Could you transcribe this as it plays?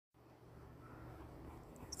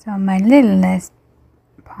So my littlest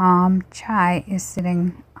Palm Chai is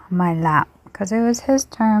sitting on my lap because it was his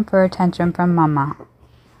turn for attention from Mama.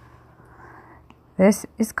 This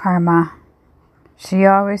is Karma. She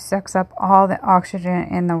always sucks up all the oxygen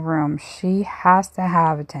in the room. She has to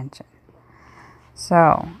have attention.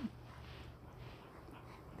 So,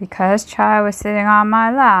 because Chai was sitting on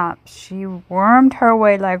my lap, she wormed her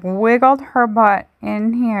way, like wiggled her butt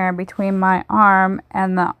in here between my arm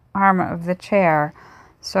and the arm of the chair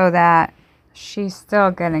so that she's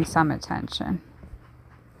still getting some attention.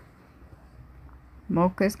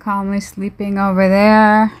 Mocha's calmly sleeping over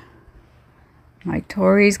there. My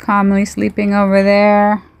Tori's calmly sleeping over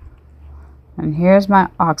there. And here's my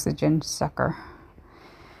oxygen sucker.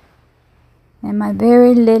 And my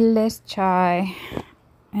very littlest Chai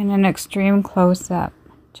in an extreme close-up.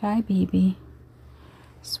 Chai baby.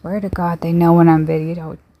 Swear to God they know when I'm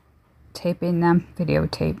videotaping them.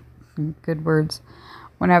 Videotape. Good words.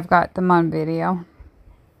 When I've got them on video.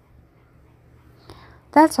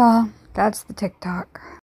 That's all. That's the TikTok.